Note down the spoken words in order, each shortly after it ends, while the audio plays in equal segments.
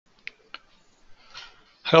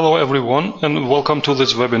Hello everyone and welcome to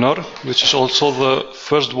this webinar, which is also the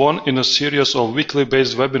first one in a series of weekly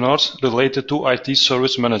based webinars related to IT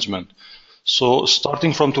service management. So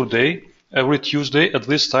starting from today, every Tuesday at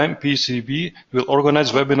this time, PECB will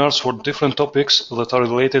organize webinars for different topics that are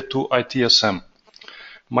related to ITSM.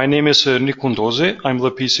 My name is Nick Kundoze. I'm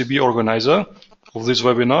the PECB organizer of this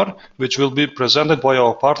webinar, which will be presented by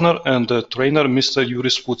our partner and trainer, Mr.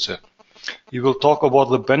 Juris Puce. He will talk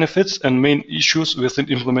about the benefits and main issues within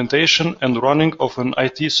implementation and running of an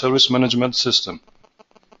IT service management system.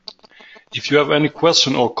 If you have any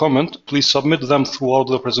question or comment, please submit them throughout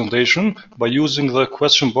the presentation by using the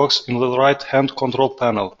question box in the right-hand control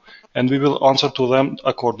panel, and we will answer to them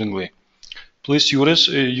accordingly. Please, Juris,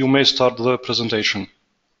 you may start the presentation.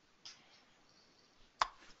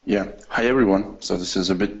 Yeah. Hi, everyone. So this is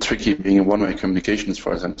a bit tricky being a one-way communication as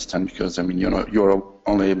far as I understand, because, I mean, you're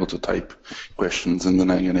only able to type questions and then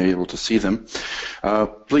I'm able to see them.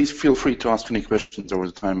 Please feel free to ask any questions over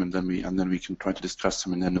the time, and then we can try to discuss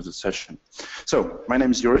them at the end of the session. So my name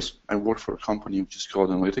is Juris. I work for a company which is called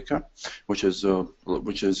Analytica, which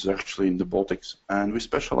is actually in the Baltics, and we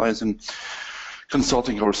specialize in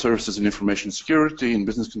consulting our services in information security, in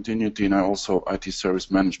business continuity, and also IT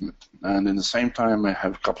service management. And in the same time, I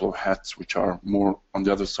have a couple of hats which are more on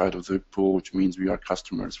the other side of the pool, which means we are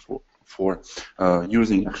customers for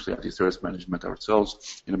using actually IT service management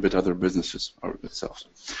ourselves in a bit other businesses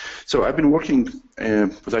ourselves. So I've been working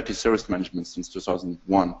with IT service management since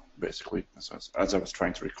 2001, basically, as I was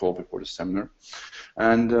trying to recall before the seminar.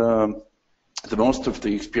 And the most of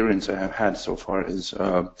the experience I have had so far is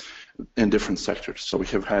in different sectors. So we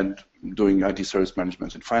have had doing IT service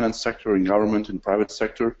management in finance sector, in government, in private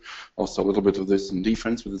sector, also a little bit of this in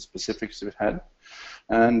defense with the specifics we've had.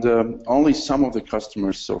 And only some of the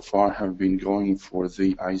customers so far have been going for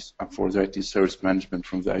the IT service management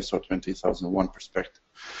from the ISO 20001 perspective.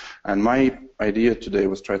 And my idea today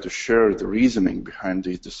was try to share the reasoning behind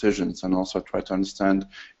these decisions and also try to understand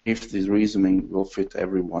if this reasoning will fit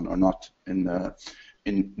everyone or not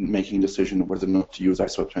in making a decision whether or not to use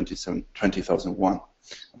ISO 20001.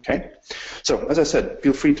 Okay, so as I said,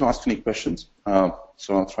 feel free to ask any questions.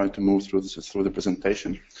 So I'll try to move through the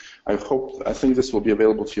presentation. I think this will be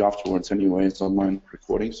available to you afterwards anyway. It's online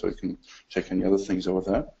recording, so you can check any other things over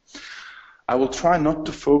there. I will try not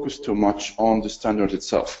to focus too much on the standard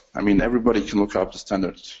itself. I mean, everybody can look up the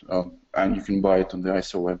standard, and you can buy it on the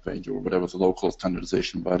ISO webpage or whatever the local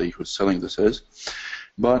standardization body who's selling this is.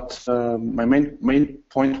 But my main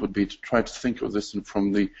point would be to try to think of this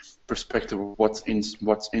from the perspective of what's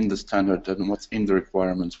in the standard and what's in the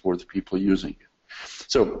requirements for the people using it.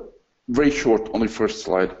 So, very short, only first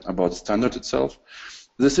slide about the standard itself.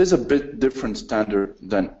 This is a bit different standard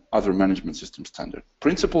than other management system standard.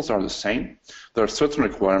 Principles are the same. There are certain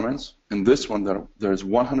requirements. In this one, there's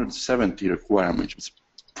 170 requirements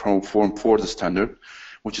for the standard,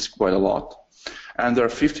 which is quite a lot. And there are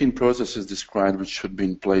 15 processes described which should be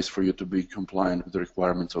in place for you to be compliant with the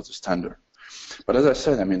requirements of the standard. But as I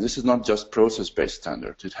said, I mean, this is not just process-based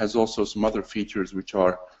standard. It has also some other features which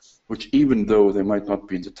even though they might not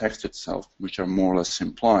be in the text itself, which are more or less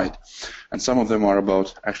implied. And some of them are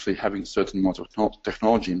about actually having certain amount of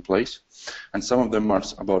technology in place. And some of them are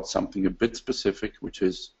about something a bit specific, which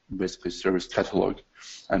is basically service catalog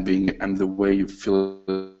and the way you fill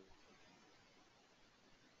it.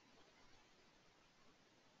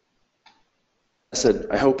 I said,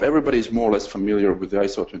 I hope everybody is more or less familiar with the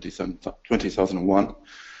ISO 20001,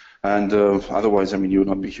 and otherwise, I mean, you would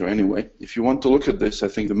not be here anyway. If you want to look at this, I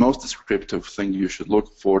think the most descriptive thing you should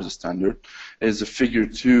look for the standard is a figure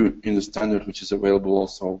 2 in the standard, which is available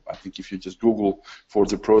also. I think if you just Google for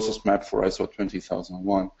the process map for ISO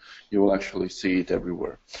 20001, you will actually see it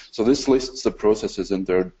everywhere. So this lists the processes and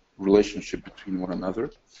their relationship between one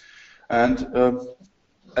another. And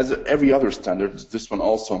as every other standard, this one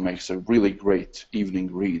also makes a really great evening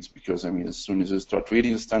read because, I mean, as soon as you start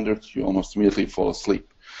reading the standard, you almost immediately fall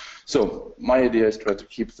asleep. So my idea is to try to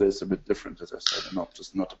keep this a bit different, as I said, and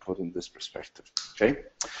not to put in this perspective. Okay?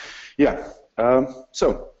 Yeah.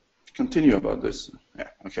 So continue about this. Yeah.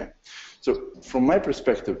 Okay. So from my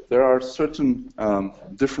perspective, there are certain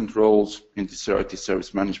different roles in the IT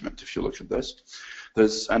service management. If you look at this,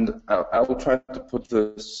 and I will try to put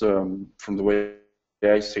this from the way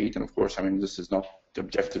I see it, and of course, I mean, this is not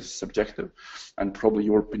objective, it's subjective, and probably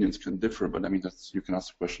your opinions can differ, but I mean, you can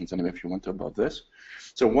ask questions anyway if you want to about this.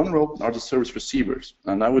 So one role are the service receivers,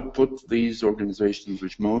 and I would put these organizations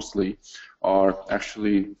which mostly are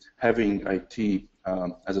actually having IT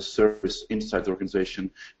as a service inside the organization,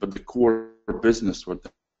 but the core business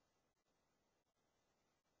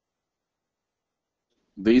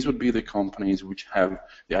These would be the companies which have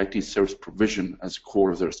the IT service provision as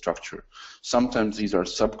core of their structure. Sometimes these are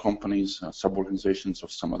sub-companies, sub-organizations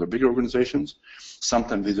of some other bigger organizations.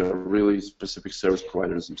 Sometimes these are really specific service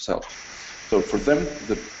providers themselves. So for them,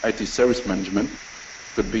 the IT service management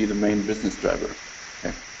could be the main business driver.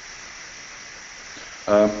 Okay.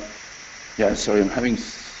 Yeah, sorry, I'm having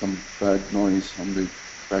some bad noise on the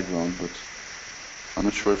background, but I'm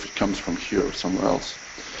not sure if it comes from here or somewhere else.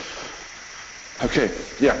 Okay,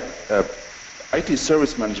 yeah, IT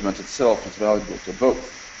service management itself is valuable to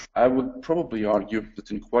both. I would probably argue that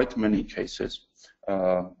in quite many cases,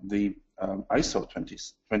 the ISO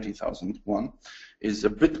 20001 is a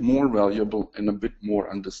bit more valuable and a bit more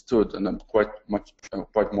understood and quite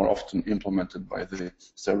more often implemented by the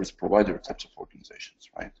service provider types of organizations,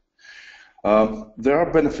 right? There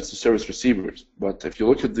are benefits to service receivers, but if you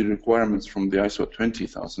look at the requirements from the ISO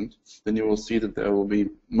 20000, then you will see that there will be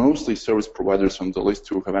mostly service providers on the list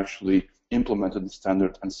who have actually implemented the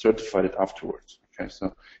standard and certified it afterwards. Okay,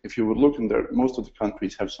 so if you would look in there, most of the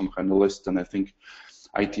countries have some kind of list, and I think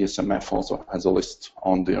ITSMS also has a list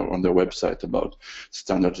on their website about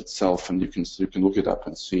standard itself, and you can look it up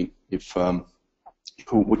and see if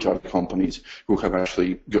which are the companies who have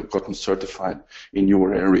actually gotten certified in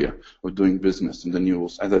your area of doing business. And then you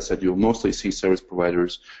will, as I said, you'll mostly see service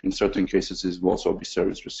providers. In certain cases, it will also be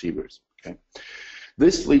service receivers. Okay.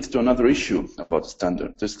 This leads to another issue about the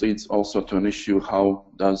standard. This leads also to an issue: how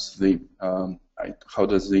does the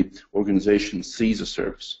organization see the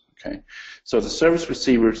service? Okay, so the service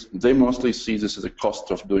receivers, they mostly see this as a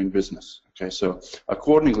cost of doing business. Okay, so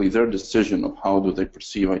accordingly, their decision of how do they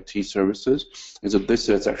perceive IT services is that this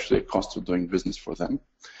is actually a cost of doing business for them.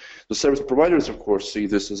 The service providers, of course, see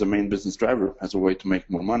this as a main business driver, as a way to make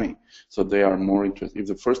more money. So they are more interested, if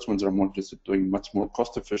the first ones are more interested in doing much more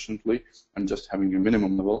cost efficiently and just having a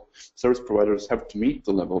minimum level, service providers have to meet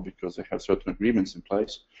the level because they have certain agreements in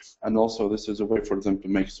place. And also this is a way for them to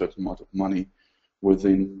make a certain amount of money for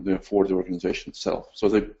the organization itself. So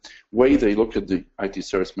the way they look at the IT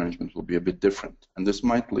service management will be a bit different, and this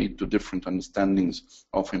might lead to different understandings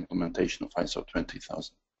of implementation of ISO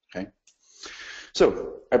 20000. Okay.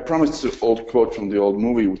 So I promised an old quote from the old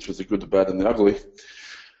movie, which was the good, the bad, and the ugly.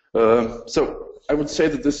 So I would say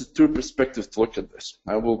that this is two perspectives to look at this.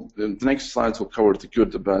 The next slides will cover the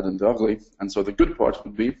good, the bad, and the ugly. And so the good part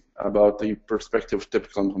would be about the perspective of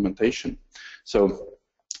typical implementation. So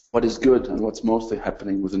what is good and what's mostly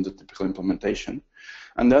happening within the typical implementation.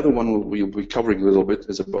 And the other one we'll be covering a little bit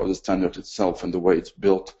is about the standard itself and the way it's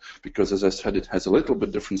built, because as I said, it has a little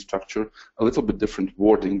bit different structure, a little bit different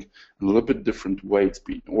wording, and a little bit different way it's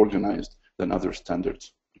being organized than other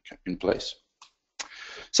standards in place.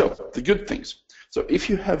 So the good things. So if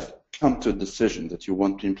you have come to a decision that you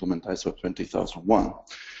want to implement ISO 20001,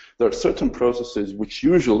 there are certain processes which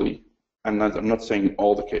usually, and I'm not saying in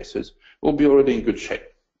all the cases, will be already in good shape.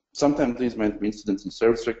 Sometimes these might be incidents and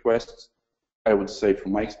service requests. I would say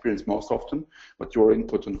from my experience most often, but your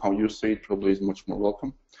input on how you see it probably is much more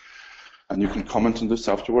welcome. And you can comment on this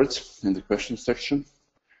afterwards in the question section.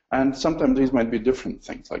 And sometimes these might be different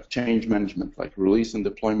things, like change management, like release and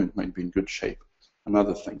deployment might be in good shape, and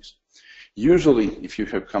other things. Usually, if you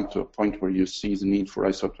have come to a point where you see the need for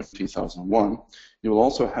ISO 20001, you will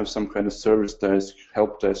also have some kind of service desk,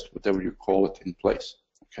 help desk, whatever you call it, in place.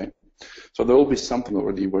 Okay. So there will be something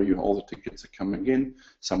already where all the tickets are coming in,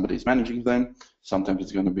 somebody's managing them. Sometimes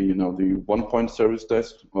it's going to be, the one-point service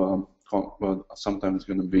desk. Sometimes it's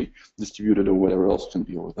going to be distributed or whatever else can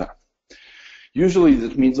be over there. Usually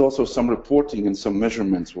that means also some reporting and some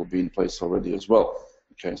measurements will be in place already as well.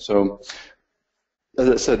 Okay, so as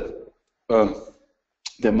I said, the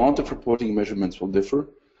amount of reporting measurements will differ.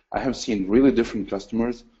 I have seen really different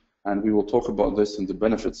customers. And we will talk about this in the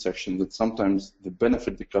benefits section, that sometimes the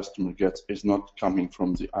benefit the customer gets is not coming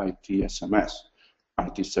from the ITSMS,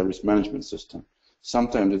 IT Service Management System.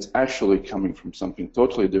 Sometimes it's actually coming from something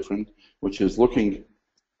totally different, which is looking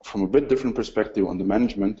from a bit different perspective on the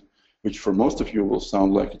management, which for most of you will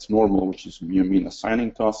sound like it's normal, which is you mean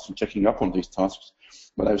assigning tasks and checking up on these tasks.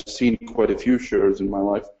 But I've seen quite a few shares in my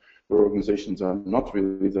life where organizations are not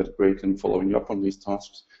really that great in following up on these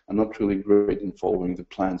tasks, and not really great in following the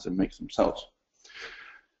plans they make themselves.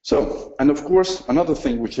 So, and of course, another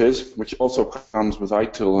thing which also comes with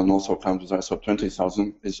ITIL and also comes with ISO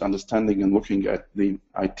 20000 is understanding and looking at the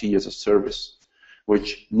IT as a service,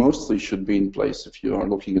 which mostly should be in place if you are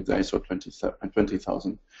looking at the ISO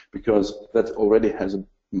 20000, because that already has a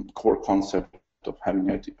core concept of having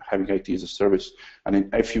IT as a service. And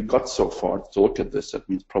if you got so far to look at this, that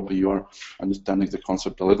means probably you are understanding the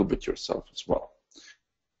concept a little bit yourself as well.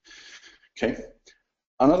 Okay.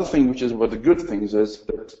 Another thing, which is one of the good things, is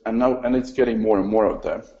that, and it's getting more and more out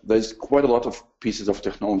there, there's quite a lot of pieces of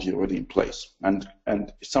technology already in place. And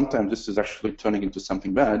sometimes this is actually turning into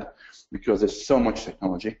something bad because there's so much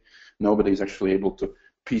technology, nobody's actually able to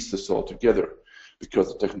piece this all together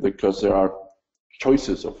because there are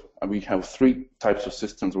choices of, we have 3 types of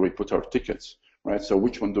systems where we put our tickets, right? So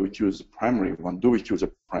which one do we choose, the primary one? Do we choose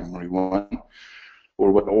a primary one?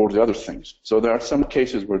 Or what, all the other things. So there are some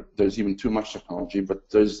cases where there's even too much technology, but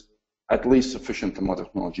there's at least sufficient amount of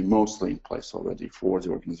technology mostly in place already for the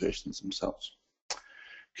organizations themselves.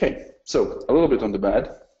 Okay, so a little bit on the bad.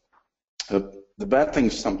 The bad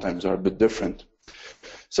things sometimes are a bit different.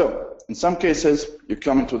 So in some cases, you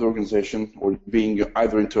come into the organization or being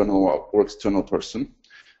either internal or external person,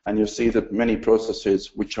 and you see that many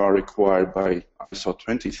processes which are required by ISO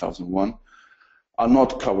 20001 are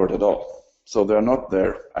not covered at all. So they're not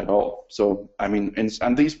there at all. So, I mean,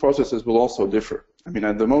 and these processes will also differ. I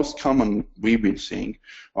mean, the most common we've been seeing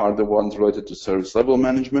are the ones related to service level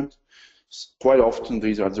management. Quite often,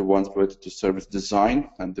 these are the ones related to service design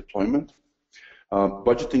and deployment.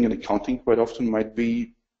 Budgeting and accounting quite often might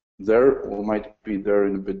be there, or might be there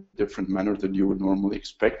in a bit different manner than you would normally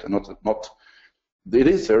expect. And it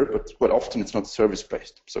is there, but quite often it's not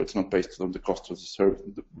service-based. So it's not based on the cost of the service,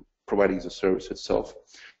 providing the service itself.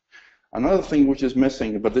 Another thing which is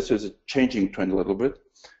missing, but this is a changing trend a little bit,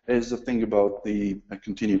 is the thing about the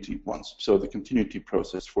continuity ones. So the continuity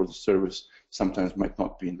process for the service sometimes might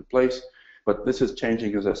not be in the place, but this is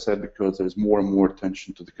changing, as I said, because there's more and more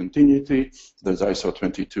attention to the continuity. There's ISO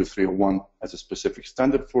 22301 as a specific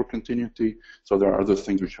standard for continuity, so there are other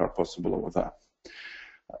things which are possible over that.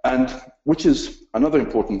 And which is another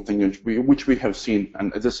important thing which we have seen,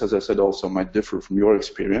 and this, as I said, also might differ from your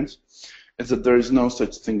experience, is that there is no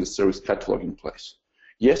such thing as service catalog in place.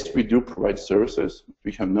 Yes, we do provide services.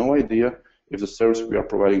 We have no idea if the service we are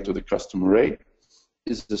providing to the customer A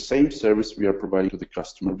is the same service we are providing to the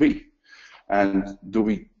customer B. And do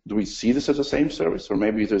we see this as the same service, or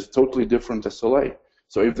maybe there's totally different SLA?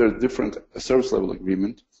 So if there's different service level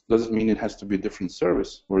agreement, does it mean it has to be a different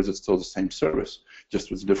service, or is it still the same service, just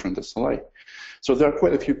with different SLA? So there are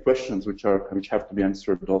quite a few questions which have to be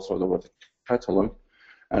answered also about the catalog.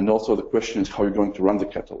 And also the question is how you're going to run the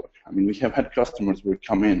catalog. I mean, we have had customers who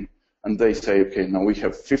come in and they say, okay, now we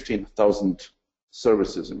have 15,000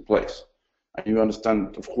 services in place. And you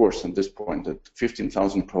understand, of course, at this point that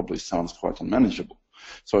 15,000 probably sounds quite unmanageable.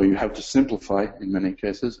 So you have to simplify in many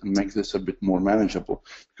cases and make this a bit more manageable,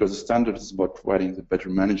 because the standard is about providing the better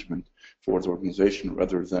management for the organization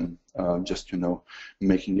rather than just,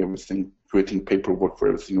 making everything, creating paperwork for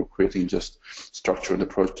everything, or creating just structured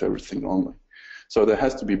approach to everything only. So there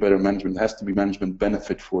has to be better management. There has to be management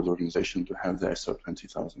benefit for the organization to have the ISO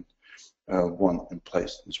 20001 in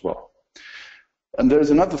place as well. And there's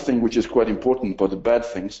another thing which is quite important about the bad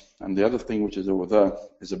things, and the other thing which is over there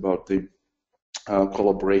is about the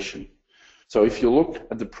collaboration. So if you look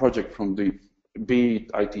at the project from the, be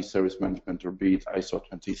it IT service management or be it ISO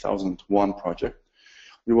 20001 project,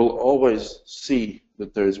 you will always see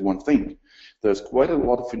that there is one thing. There's quite a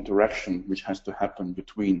lot of interaction which has to happen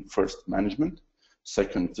between first management,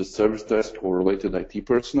 second the service desk or related IT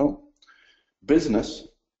personnel, business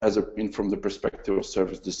from the perspective of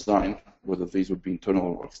service design, whether these would be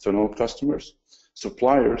internal or external customers,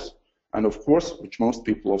 suppliers, and of course, which most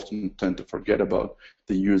people often tend to forget about,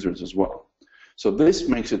 the users as well. So this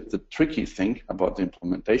makes it the tricky thing about the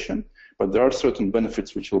implementation, but there are certain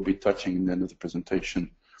benefits which we'll be touching in the end of the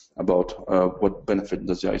presentation about what benefit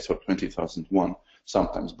does the ISO 20001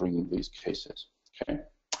 sometimes bring in these cases. Okay.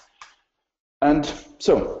 And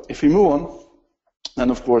so, if we move on,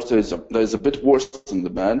 then of course there's a bit worse than the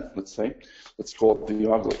bad, let's say. Let's call it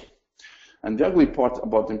the ugly. And the ugly part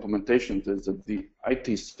about the implementations is that the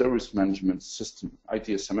IT service management system,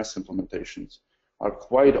 ITSMS implementations, are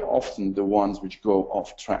quite often the ones which go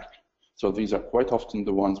off track. So these are quite often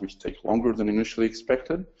the ones which take longer than initially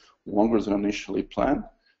expected, longer than initially planned,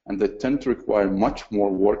 and they tend to require much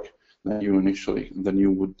more work than you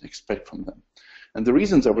would expect from them. And the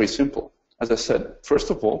reasons are very simple. As I said, first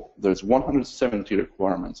of all, there's 170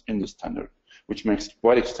 requirements in the standard, which makes it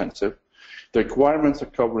quite extensive. The requirements are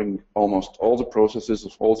covering almost all the processes,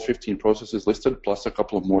 of all 15 processes listed, plus a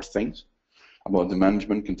couple of more things about the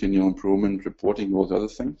management, continual improvement, reporting, all the other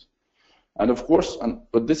things. And of course,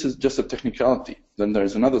 but this is just a technicality. Then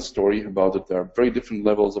there's another story about that there are very different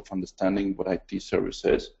levels of understanding what IT service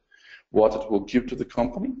is, what it will give to the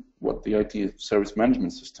company, what the IT service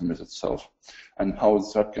management system is itself, and how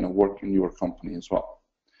is that going to work in your company as well,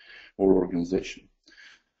 or organization.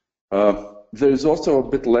 There's also a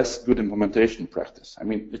bit less good implementation practice. I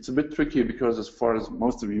mean, it's a bit tricky because, as far as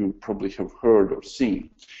most of you probably have heard or seen,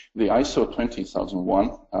 the ISO 20001,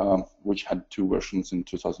 which had two versions in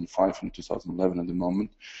 2005 and 2011 at the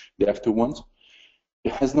moment, the active ones,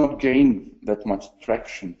 it has not gained that much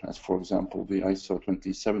traction as, for example, the ISO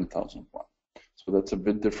 27001. So that's a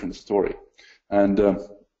bit different story. And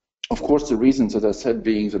of course, the reasons, as I said,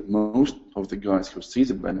 being that most of the guys who see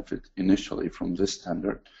the benefit initially from this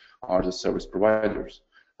standard are the service providers.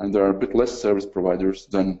 And there are a bit less service providers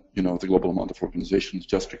than, you know, the global amount of organizations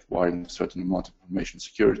just requiring a certain amount of information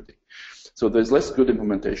security. So there's less good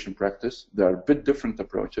implementation practice. There are a bit different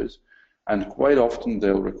approaches. And quite often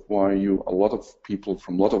they'll require you a lot of people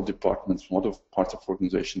from a lot of departments, a lot of parts of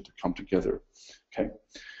organization to come together. Okay.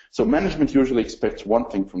 So management usually expects one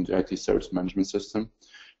thing from the IT service management system.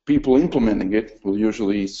 People implementing it will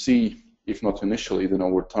usually see, if not initially, then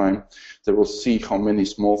over time, they will see how many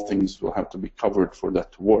small things will have to be covered for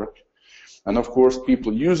that to work. And of course,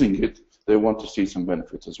 people using it, they want to see some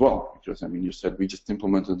benefits as well. Because, I mean, you said we just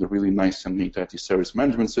implemented a really nice and neat IT service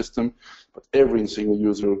management system, but every single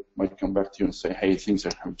user might come back to you and say, hey, things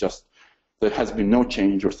have just, there has been no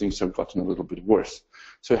change or things have gotten a little bit worse.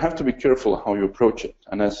 So you have to be careful how you approach it.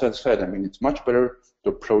 And as I said, I mean, it's much better to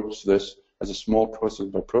approach this as a small process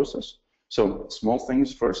by process. So small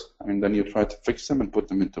things first, and then you try to fix them and put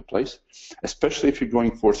them into place, especially if you're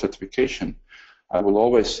going for certification. I will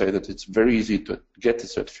always say that it's very easy to get the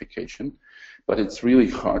certification, but it's really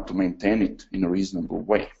hard to maintain it in a reasonable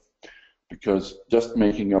way. Because just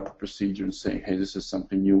making up a procedure and saying, hey, this is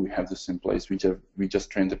something new, we have this in place, we just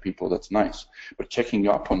train the people, that's nice. But checking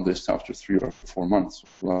up on this after 3 or 4 months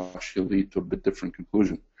will actually lead to a bit different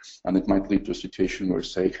conclusion. And it might lead to a situation where you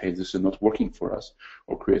say, hey, this is not working for us,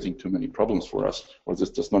 or creating too many problems for us, or this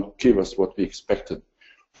does not give us what we expected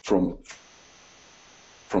from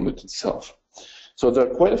it itself. So there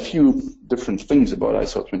are quite a few different things about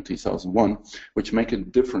ISO 20001 which make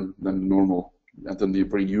it different than normal, than the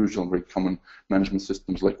very usual, very common management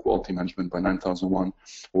systems like quality management by 9001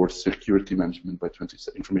 or security management by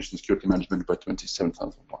information security management by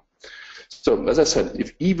 27001. So as I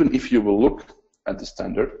said, even if you will look at the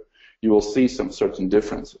standard, you will see some certain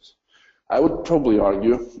differences. I would probably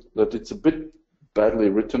argue that it's a bit badly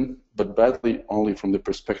written, but badly only from the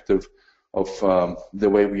perspective of the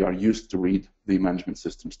way we are used to read the management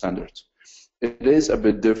system standards. It is a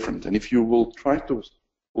bit different, and if you will try to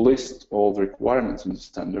list all the requirements in the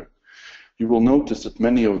standard, you will notice that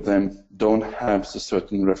many of them don't have the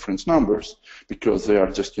certain reference numbers because they are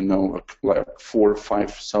just, you know, like 4 or 5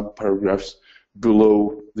 subparagraphs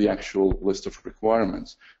below the actual list of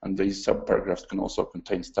requirements, and these subparagraphs can also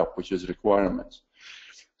contain stuff which is requirements.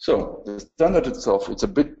 So the standard itself, it's a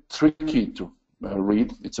bit tricky to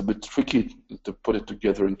read, it's a bit tricky to put it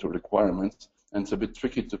together into requirements, and it's a bit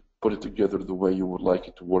tricky to put it together the way you would like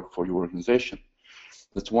it to work for your organization.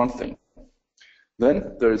 That's one thing.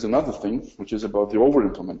 Then there is another thing, which is about the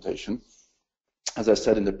over-implementation. As I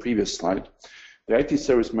said in the previous slide, the IT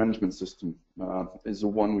service management system is the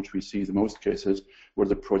one which we see in most cases where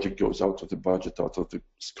the project goes out of the budget, out of the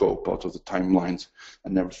scope, out of the timelines,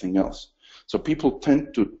 and everything else. So people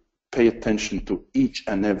tend to pay attention to each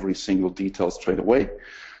and every single detail straight away.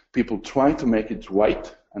 People try to make it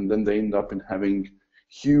right, and then they end up in having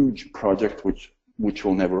huge project which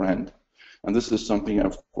will never end. And this is something,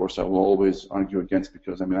 of course, I will always argue against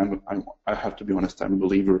because, I mean, I have to be honest, I'm a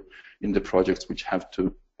believer in the projects which have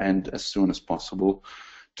to end as soon as possible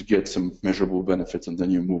to get some measurable benefits, and then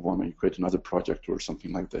you move on and you create another project or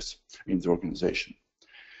something like this in the organization.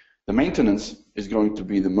 The maintenance is going to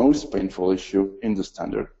be the most painful issue in the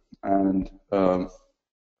standard, and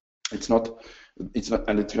it's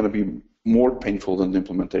going to be more painful than the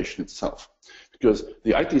implementation itself. Because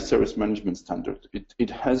the IT service management standard, it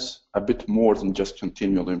has a bit more than just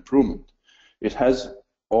continual improvement. It has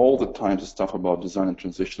all the time the stuff about design and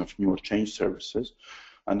transition of new or change services,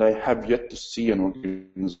 and I have yet to see an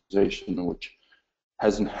organization which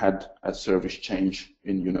hasn't had a service change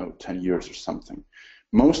in, you know, 10 years or something.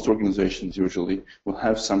 Most organizations usually will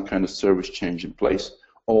have some kind of service change in place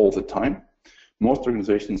all the time. Most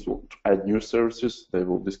organizations will add new services, they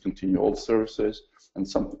will discontinue old services,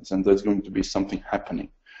 and there's going to be something happening.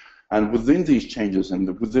 And within these changes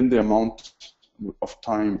and within the amount of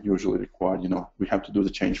time usually required, you know, we have to do the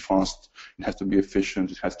change fast, it has to be efficient,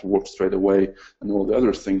 it has to work straight away, and all the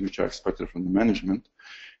other things which are expected from the management.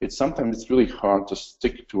 Sometimes it's really hard to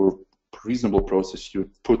stick to a reasonable process you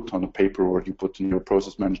put on a paper or you put in your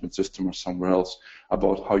process management system or somewhere else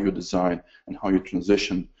about how you design and how you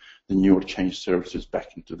transition the new or change services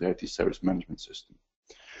back into the IT service management system.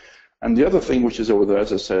 And the other thing which is over there,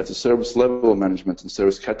 as I said, the service level management and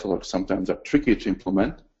service catalog sometimes are tricky to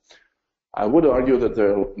implement. I would argue that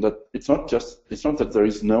it's not that there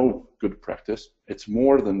is no good practice. It's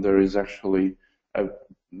more than there is actually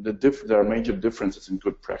there are major differences in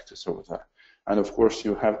good practice over there. And of course,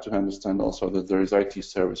 you have to understand also that there is IT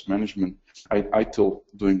service management, ITIL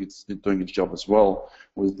doing its job as well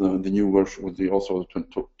with the new version, with the also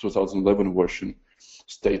 2011 version,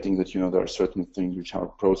 stating that there are certain things which are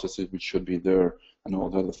processes which should be there and all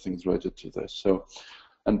the other things related to this. So,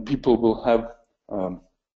 and people will have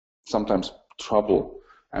sometimes trouble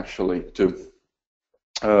actually to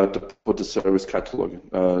put the service catalog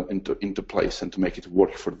into place and to make it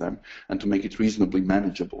work for them and to make it reasonably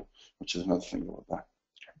manageable, which is another thing about that.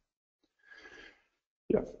 Okay.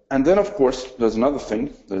 Yeah, and then of course there's another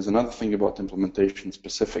thing. There's another thing about implementation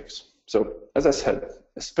specifics. So as I said,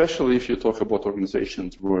 especially if you talk about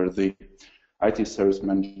organizations where the IT service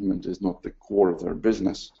management is not the core of their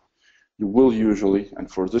business, you will usually,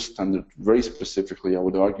 and for this standard very specifically, I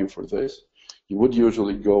would argue for this, you would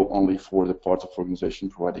usually go only for the part of organization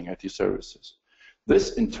providing IT services.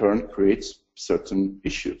 This in turn creates certain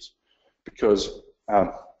issues because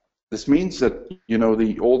this means that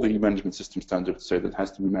all the management system standards say that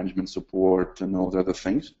has to be management support and all the other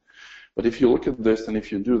things. But if you look at this and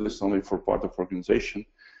if you do this only for part of organization,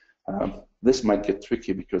 this might get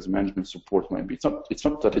tricky because management support might be. It's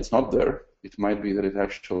not that it's not there. It might be that it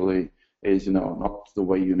actually is not the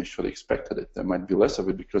way you initially expected it. There might be less of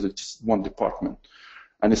it because it's just one department.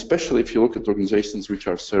 And especially if you look at organizations which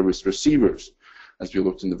are service receivers, as we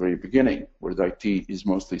looked in the very beginning, where the IT is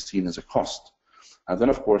mostly seen as a cost. And then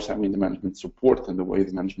of course, the management support and the way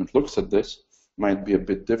the management looks at this might be a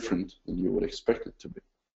bit different than you would expect it to be.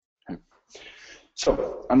 Okay.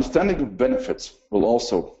 So understanding of benefits will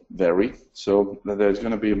also vary. So there's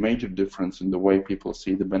going to be a major difference in the way people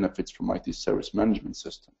see the benefits from IT service management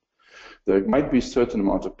system. There might be a certain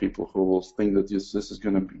amount of people who will think that this is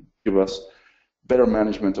going to give us better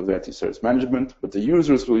management of the IT service management, but the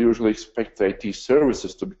users will usually expect the IT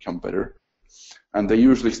services to become better, and they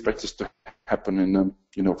usually expect this to happen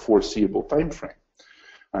in a foreseeable time frame.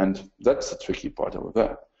 And that's the tricky part over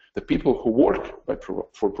there. The people who work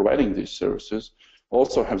for providing these services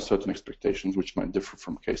also have certain expectations which might differ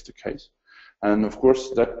from case to case. And of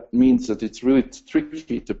course, that means that it's really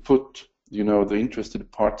tricky to put the interested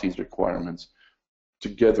parties' requirements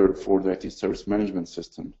together for the IT service management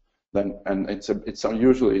system. And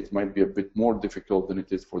usually it might be a bit more difficult than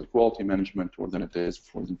it is for the quality management or than it is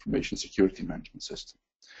for the information security management system.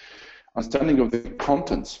 Understanding of the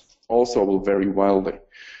contents also will vary wildly.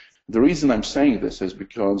 The reason I'm saying this is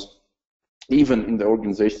because even in the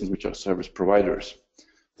organizations which are service providers,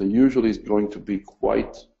 there usually is going to be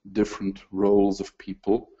quite different roles of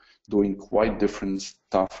people doing quite different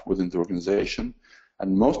stuff within the organization.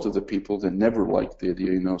 And most of the people, they never like the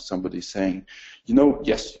idea, somebody saying,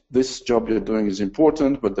 yes, this job you're doing is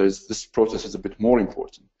important, but this process is a bit more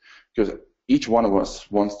important. Because each one of us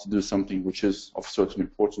wants to do something which is of certain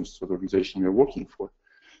importance to the organization we're working for.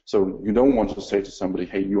 So you don't want to say to somebody,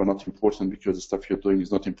 hey, you are not important because the stuff you're doing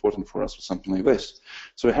is not important for us or something like this.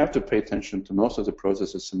 So you have to pay attention to most of the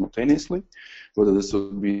processes simultaneously, whether this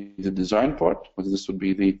would be the design part, whether this would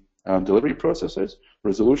be the delivery processes,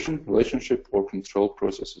 resolution, relationship, or control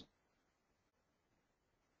processes.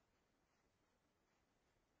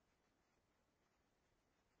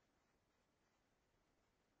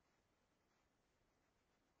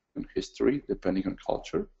 In history, depending on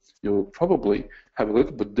culture, you'll probably have a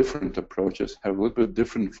little bit different approaches, have a little bit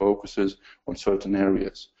different focuses on certain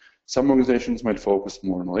areas. Some organizations might focus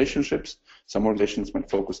more on relationships, some organizations might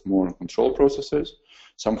focus more on control processes,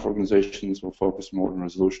 some organizations will focus more on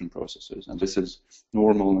resolution processes, and this is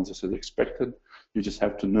normal and this is expected. You just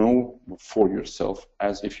have to know for yourself,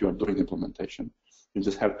 as if you are doing implementation, you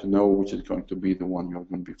just have to know which is going to be the one you're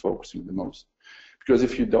going to be focusing the most. Because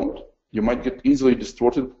if you don't, you might get easily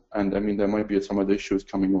distorted, and there might be some other issues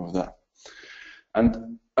coming over there.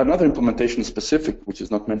 And another implementation specific, which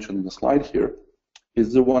is not mentioned in the slide here,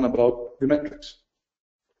 is the one about the metrics.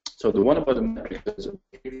 So the one about the metrics is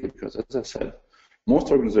because, as I said,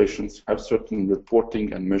 most organizations have certain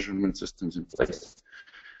reporting and measurement systems in place.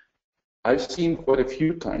 I've seen quite a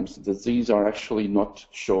few times that these are actually not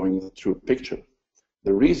showing the true picture.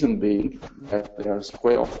 The reason being that they are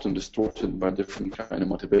quite often distorted by different kind of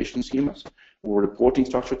motivation schemas or reporting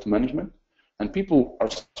structure to management. And people are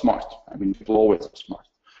smart. People always are smart.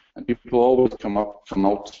 And people always come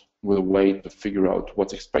out with a way to figure out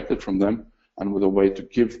what's expected from them and with a way to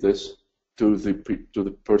give this to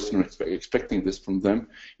the person expecting this from them,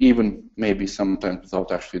 even maybe sometimes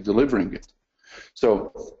without actually delivering it.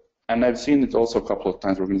 So And I've seen it also a couple of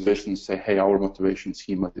times. Organizations say, hey, our motivation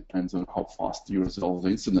schema depends on how fast you resolve the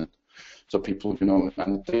incident. So people,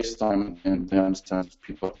 and it takes time, and they understand that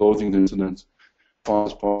people are closing the incidents as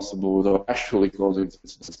fast as possible without actually closing the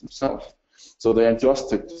incidents themselves. So they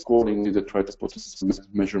adjust it accordingly. They try to put some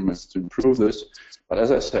measurements to improve this. But as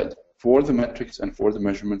I said, for the metrics and for the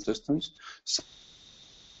measurement systems,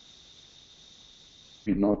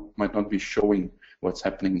 might not be showing what's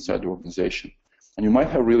happening inside the organization. And you might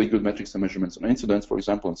have really good metrics and measurements on incidents, for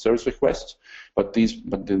example, on service requests, but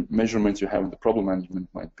the measurements you have in the problem management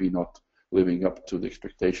might be not living up to the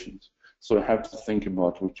expectations. So you have to think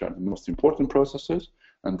about which are the most important processes,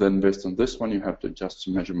 and then based on this one, you have to adjust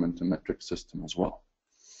the measurement and metric system as well.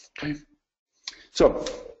 Okay. So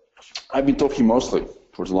I've been talking mostly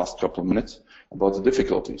for the last couple of minutes about the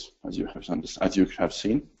difficulties, as you have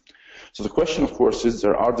seen. So the question, of course, is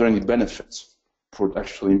are there any benefits for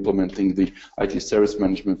actually implementing the IT service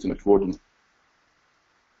management in accordance?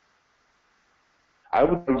 I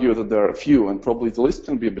would argue that there are a few, and probably the list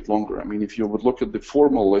can be a bit longer. I mean, if you would look at the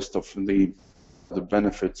formal list of the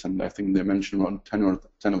benefits, and I think they mentioned around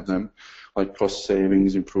 10 of them, like cost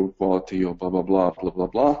savings, improved quality, or blah, blah, blah, blah, blah,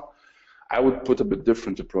 blah, I would put a bit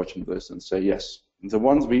different approach on this and say, yes, the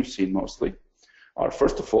ones we've seen mostly are,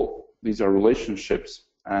 first of all, these are relationships,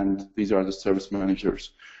 and these are the service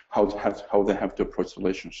managers, how they have to approach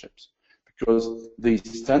relationships. Because the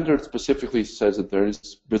standard specifically says that there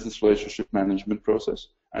is business relationship management process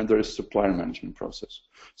and there is supplier management process.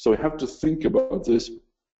 So we have to think about this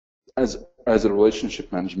as a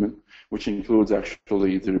relationship management, which includes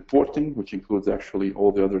actually the reporting, which includes actually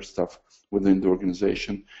all the other stuff within the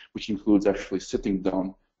organization, which includes actually sitting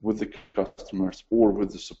down with the customers or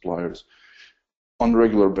with the suppliers on a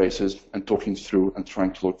regular basis and talking through and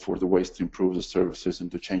trying to look for the ways to improve the services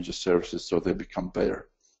and to change the services so they become better.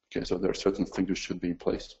 Okay, so there are certain things that should be in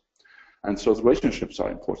place. And so the relationships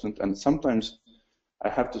are important, and sometimes I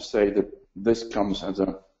have to say that this comes as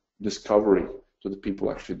a discovery to the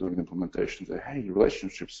people actually doing the implementation. They say, hey,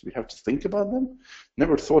 relationships, we have to think about them?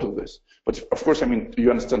 Never thought of this. But of course, I mean,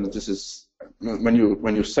 you understand that this is, when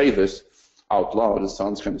you say this out loud, it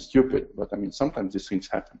sounds kind of stupid, but I mean, sometimes these things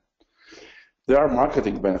happen. There are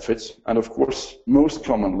marketing benefits, and of course, most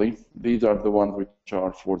commonly, these are the ones which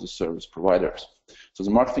are for the service providers. So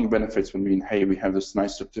the marketing benefits would mean, hey, we have this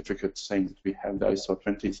nice certificate saying that we have the ISO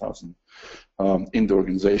 20000 in the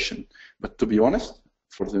organization. But to be honest,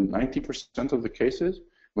 for the 90% of the cases,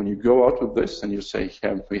 when you go out with this and you say,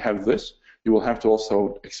 we have this, you will have to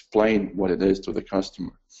also explain what it is to the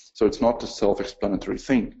customer. So it's not a self-explanatory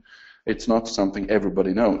thing. It's not something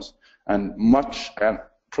everybody knows. And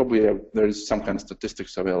probably there is some kind of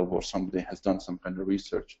statistics available or somebody has done some kind of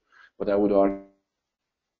research, but I would argue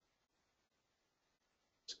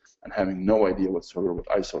and having no idea whatsoever what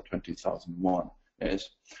ISO 20001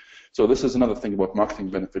 is. So this is another thing about marketing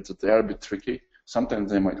benefits, that they are a bit tricky.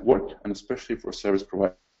 Sometimes they might work, and especially for service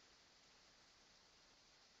providers,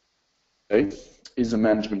 is the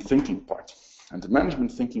management thinking part. And the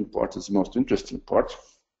management thinking part is the most interesting part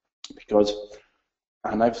because,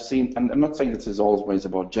 and I've seen, and I'm not saying this is always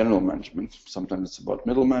about general management, sometimes it's about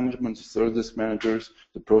middle management, service managers,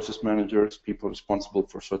 the process managers, people responsible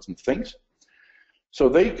for certain things. So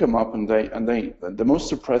they come up and the most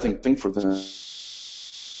surprising thing for them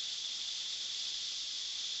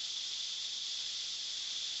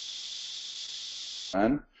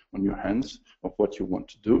plan on your hands of what you want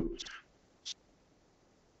to do.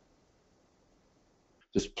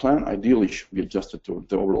 This plan ideally should be adjusted to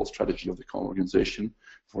the overall strategy of the organization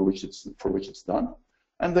for which it's done.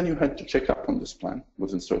 And then you had to check up on this plan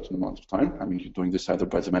within a certain amount of time. I mean, you're doing this either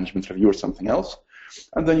by the management review or something else.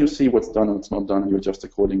 And then you see what's done and what's not done, and you adjust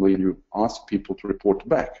accordingly, and you ask people to report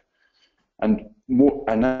back. And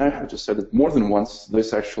I have to say that more than once,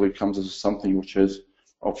 this actually comes as something which is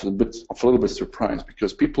of a little bit surprise,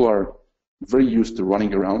 because people are very used to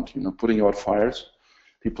running around, putting out fires.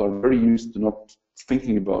 People are very used to not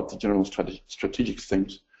thinking about the general strategic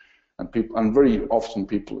things. And very often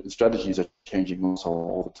strategies are changing also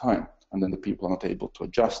all the time, and then the people are not able to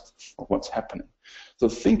adjust of what's happening. So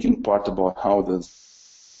the thinking part about how the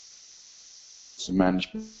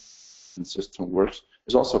management system works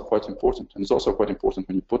is also quite important, and it's also quite important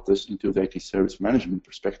when you put this into the IT service management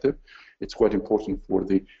perspective. It's quite important for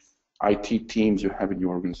the IT teams you have in your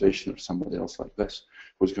organization or somebody else like this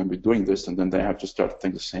who's going to be doing this, and then they have to start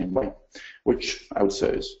thinking the same way, which I would say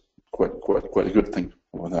is quite a good thing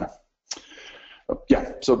over there.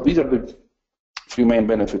 Yeah, so these are the few main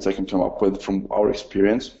benefits I can come up with from our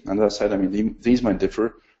experience. And as I said, I mean, these might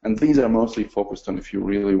differ. And these are mostly focused on if you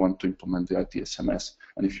really want to implement the ITSMS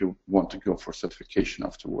and if you want to go for certification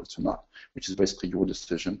afterwards or not, which is basically your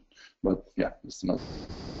decision. But yeah, it's another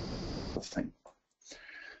thing.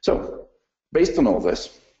 So based on all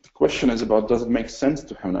this, the question is about, does it make sense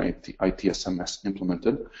to have an ITSMS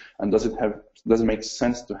implemented, and does it make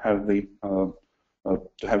sense to have the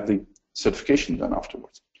certification done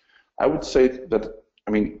afterwards? I would say that,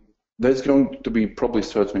 I mean, there's going to be probably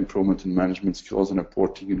certain improvement in management skills and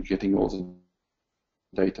reporting and getting all the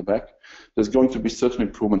data back. There's going to be certain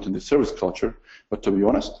improvement in the service culture, but to be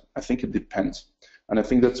honest, I think it depends. And I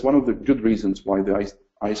think that's one of the good reasons why the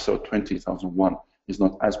ISO 20001 is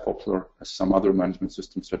not as popular as some other management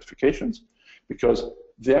system certifications, because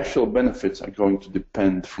the actual benefits are going to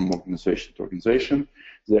depend from organization to organization.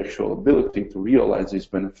 The actual ability to realize these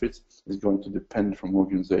benefits is going to depend from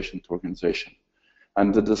organization to organization.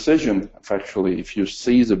 And the decision of actually, if you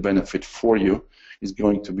see the benefit for you, is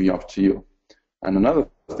going to be up to you. And another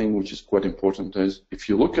thing which is quite important is, if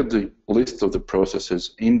you look at the list of the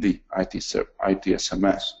processes in the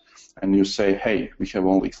ITSMS, and you say, hey, we have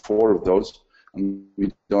only 4 of those, and we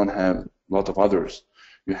don't have a lot of others,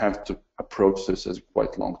 you have to approach this as a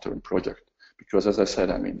quite long-term project. Because as I said,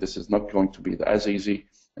 I mean, this is not going to be as easy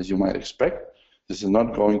as you might expect. This is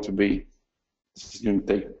going to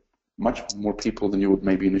take much more people than you would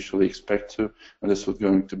maybe initially expect to, and this is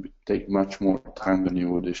going to take much more time than you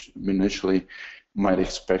would initially might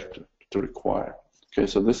expect to require. Okay,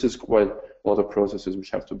 so this is quite a lot of processes which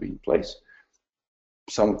have to be in place.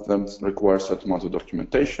 Some of them require a certain amount of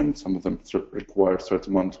documentation, some of them require a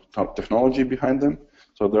certain amount of technology behind them,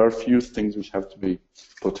 so there are a few things which have to be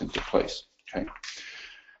put into place. Okay,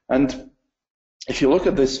 and if you look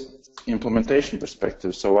at this implementation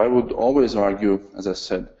perspective, so I would always argue, as I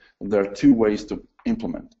said, there are 2 ways to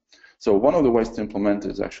implement. So one of the ways to implement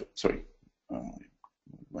is actually,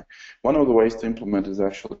 one of the ways to implement is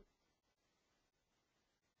actually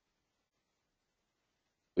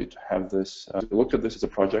to have this, look at this as a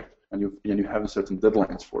project, and you have certain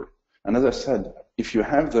deadlines for it. And as I said, if you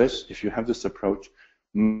have this approach,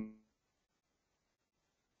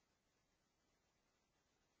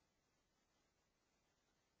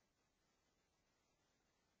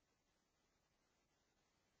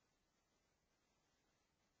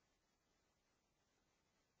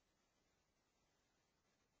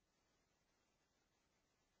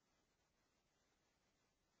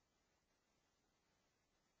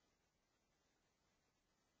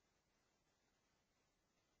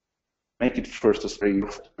 make it first as a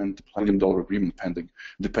 $1 million agreement pending,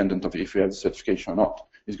 dependent of if you have the certification or not,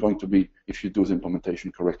 is going to be if you do the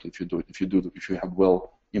implementation correctly, if you have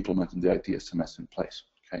well implemented the ITSMS in place.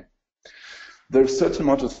 Okay, there's a certain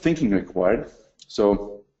amount of thinking required.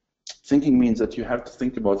 So thinking means that you have to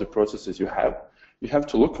think about the processes you have. You have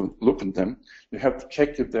to look at them. You have to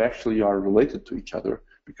check if they actually are related to each other,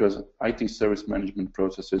 because IT service management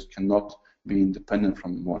processes cannot be independent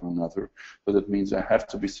from one another. So that means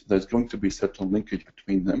there's going to be certain linkage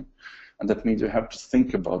between them, and that means you have to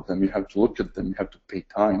think about them, you have to look at them, you have to pay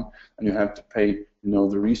time, and you have to pay,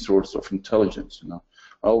 the resource of intelligence.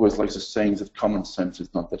 I always like the saying that common sense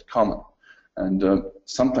is not that common. And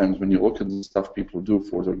sometimes when you look at the stuff people do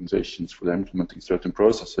for the organizations for implementing certain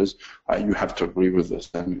processes, you have to agree with this.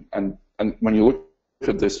 And when you look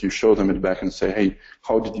at this, you show them it back and say, hey,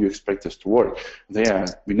 how did you expect this to work?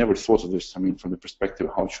 We never thought of this, from the perspective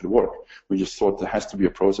of how it should work. We just thought there has to be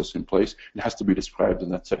a process in place, it has to be described,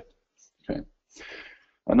 and that's it. Okay.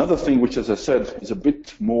 Another thing, which, as I said, is a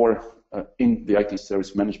bit more in the IT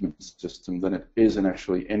service management system than it is in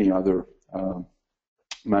actually any other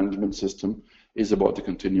management system, is about the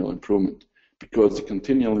continual improvement. Because the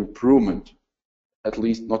continual improvement, at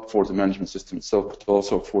least not for the management system itself, but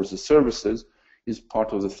also for the services, is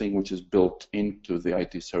part of the thing which is built into the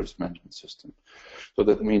IT service management system. So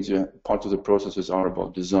that means part of the processes are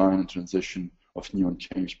about design and transition of new and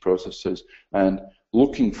changed processes, and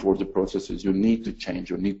looking for the processes you need to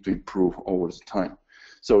change or need to improve over the time.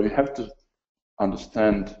 So you have to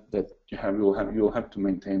understand that you'll have to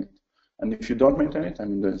maintain it. And if you don't maintain it,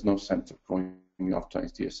 there's no sense of going after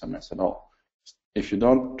ITSMS at all. If you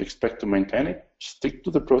don't expect to maintain it, stick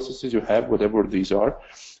to the processes you have, whatever these are,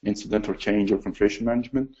 incident or change or configuration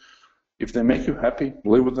management. If they make you happy,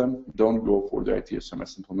 live with them. Don't go for the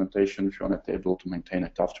ITSMS implementation if you're not able to maintain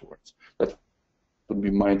it afterwards. That would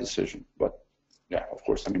be my decision. But yeah, of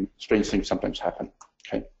course, strange things sometimes happen.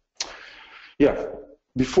 Okay. Yeah.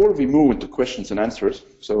 Before we move into questions and answers,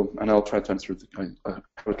 and I'll try to answer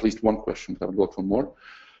at least one question, but I would welcome more.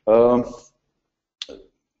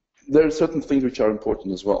 There are certain things which are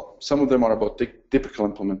important as well. Some of them are about typical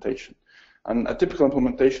implementation. And a typical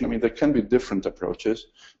implementation, I mean, there can be different approaches,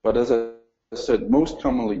 but as I said, most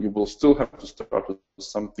commonly you will still have to start with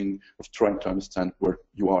something of trying to understand where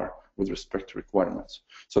you are with respect to requirements.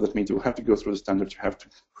 So that means you'll have to go through the standards, you have to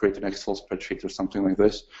create an Excel spreadsheet or something like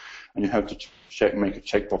this, and you have to make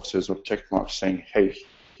checkboxes or check marks saying, hey,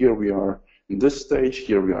 here we are in this stage,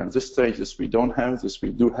 here we are in this stage, this we don't have, this we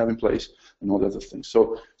do have in place, and all the other things.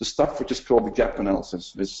 So the stuff which is called the gap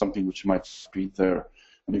analysis is something which might be there,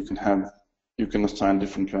 and you can assign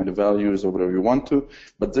different kind of values or whatever you want to,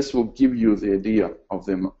 but this will give you the idea of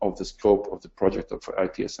the scope of the project of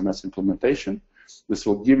ITSMS implementation. This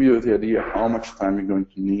will give you the idea how much time you're going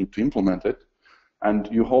to need to implement it, and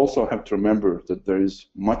you also have to remember that there is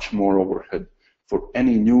much more overhead for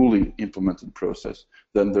any newly implemented process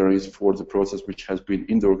than there is for the process which has been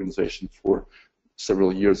in the organization for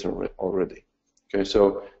several years already. Okay,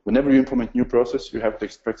 so whenever you implement new process, you have to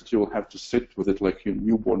expect that you will have to sit with it like your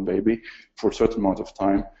newborn baby for a certain amount of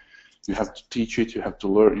time. You have to teach it, you have to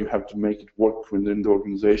learn, you have to make it work within the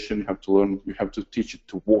organization, you have to learn, you have to teach it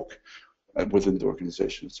to walk within the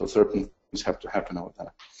organization. So certain things have to happen out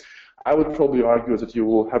there. I would probably argue that you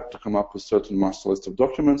will have to come up with certain master list of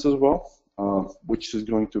documents as well, which is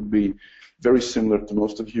going to be very similar to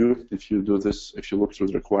most of you if you do this, if you look through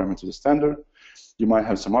the requirements of the standard. You might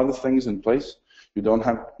have some other things in place.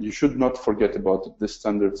 You should not forget about this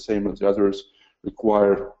standard, same as the others,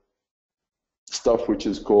 require stuff which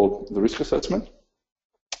is called the risk assessment.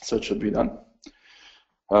 So it should be done.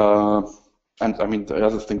 And I mean, the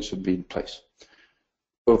other things should be in place.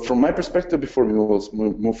 But from my perspective, before we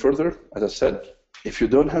move further, as I said, if you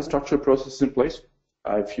don't have structured processes in place,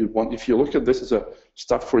 if you look at this as a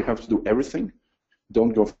stuff where you have to do everything,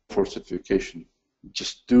 don't go for certification.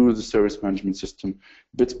 Just do the service management system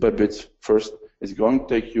bit by bit first. It's going to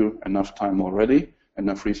take you enough time already,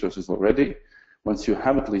 enough resources already. Once you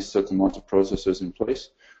have at least a certain amount of processes in place,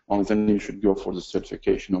 only then you should go for the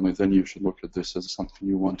certification. Only then you should look at this as something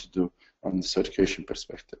you want to do on the certification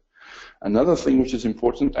perspective. Another thing which is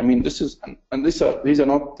important, I mean, these are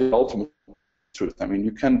not the ultimate truth. I mean,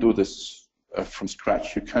 you can do this from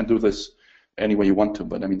scratch. You can do this any way you want to,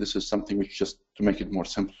 but I mean, this is something which just to make it more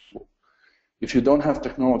simple. If you don't have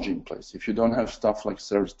technology in place, if you don't have stuff like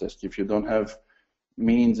service desk, if you don't have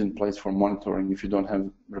means in place for monitoring, if you don't have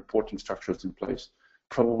reporting structures in place,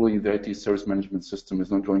 probably the IT service management system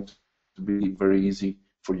is not going to be very easy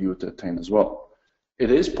for you to attain as well.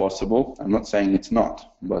 It is possible, I'm not saying it's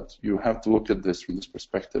not, but you have to look at this from this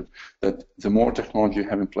perspective, that the more technology you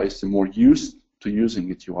have in place, the more used to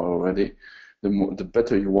using it you are already, the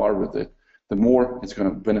better you are with it, the more it's going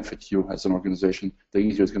to benefit you as an organization, the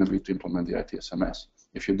easier it's going to be to implement the ITSMS.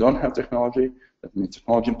 If you don't have technology, that means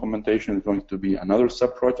technology implementation is going to be another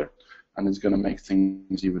sub-project, and it's going to make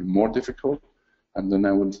things even more difficult. And then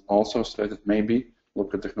I would also say that maybe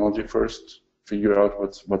look at technology first, figure out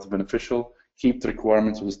what's beneficial, keep the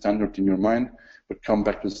requirements of the standard in your mind, but come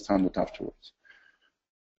back to the standard afterwards.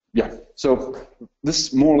 Yeah, so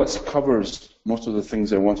this more or less covers most of the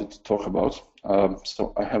things I wanted to talk about.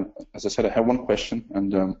 So I have, as I said, I have one question,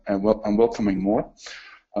 and I'm welcoming more.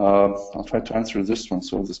 I'll try to answer this one,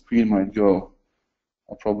 so the screen might go.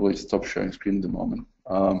 I'll probably stop sharing screen at the moment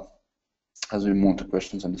as we move on to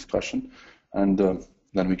questions and discussion, and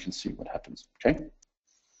then we can see what happens, okay?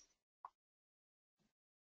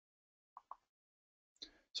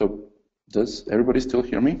 So does everybody still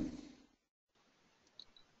hear me?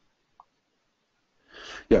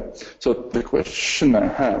 Yeah, so the question I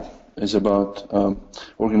have is about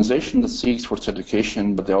organization that seeks for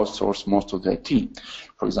certification, but they outsource most of the IT,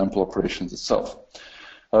 for example, operations itself.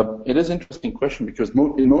 It is an interesting question because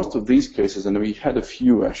in most of these cases, and we had a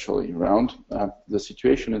few actually around, the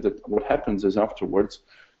situation is that what happens is afterwards,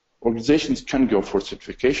 organizations can go for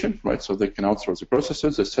certification, right? So they can outsource the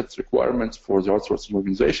processes, they set requirements for the outsourcing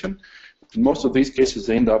organization. In most of these cases,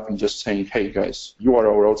 they end up in just saying, hey guys, you are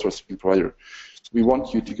our outsourcing provider. We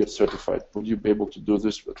want you to get certified. Would you be able to do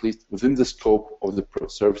this at least within the scope of the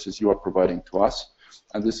services you are providing to us?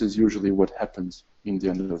 And this is usually what happens in the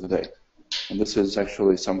end of the day. And this is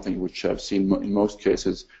actually something which I've seen in most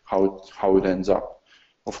cases how it ends up.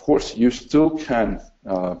 Of course, you still can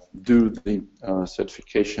do the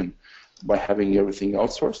certification by having everything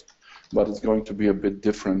outsourced, but it's going to be a bit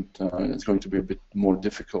different. It's going to be a bit more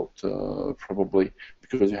difficult, probably,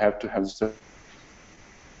 because you have to have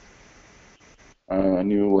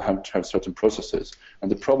and you will have to have certain processes.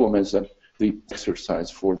 And the problem is that the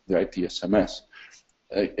exercise for the ITSMS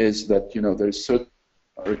is that there's certain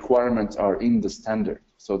requirements are in the standard,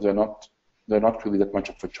 so they're not really that much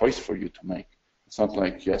of a choice for you to make. It's not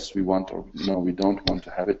like yes we want or no we don't want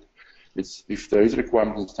to have it. It's if there is a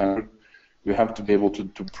requirement in the standard, you have to be able to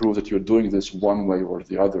prove that you're doing this one way or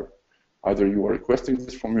the other. Either you are requesting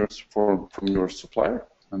this from your supplier,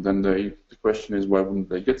 and then the question is, why wouldn't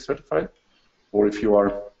they get certified? Or if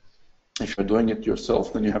you're doing it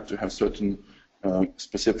yourself, then you have to have certain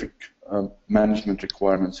specific management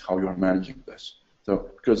requirements how you are managing this.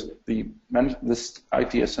 So, because this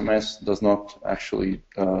ITSMS does not actually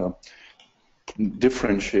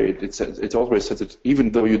differentiate. It always says that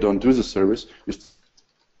even though you don't do the service, you still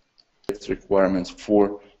get requirements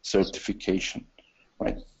for certification,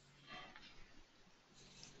 right?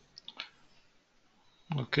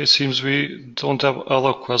 Okay, seems we don't have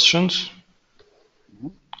other questions.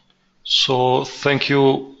 So thank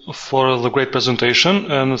you for the great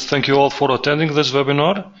presentation, and thank you all for attending this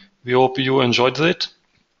webinar. We hope you enjoyed it.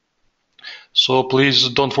 So please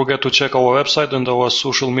don't forget to check our website and our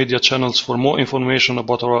social media channels for more information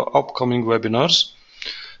about our upcoming webinars.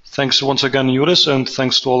 Thanks once again, Juris, and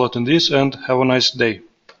thanks to all attendees, and have a nice day.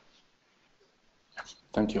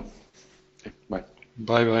 Thank you. Okay, bye.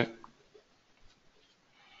 Bye-bye.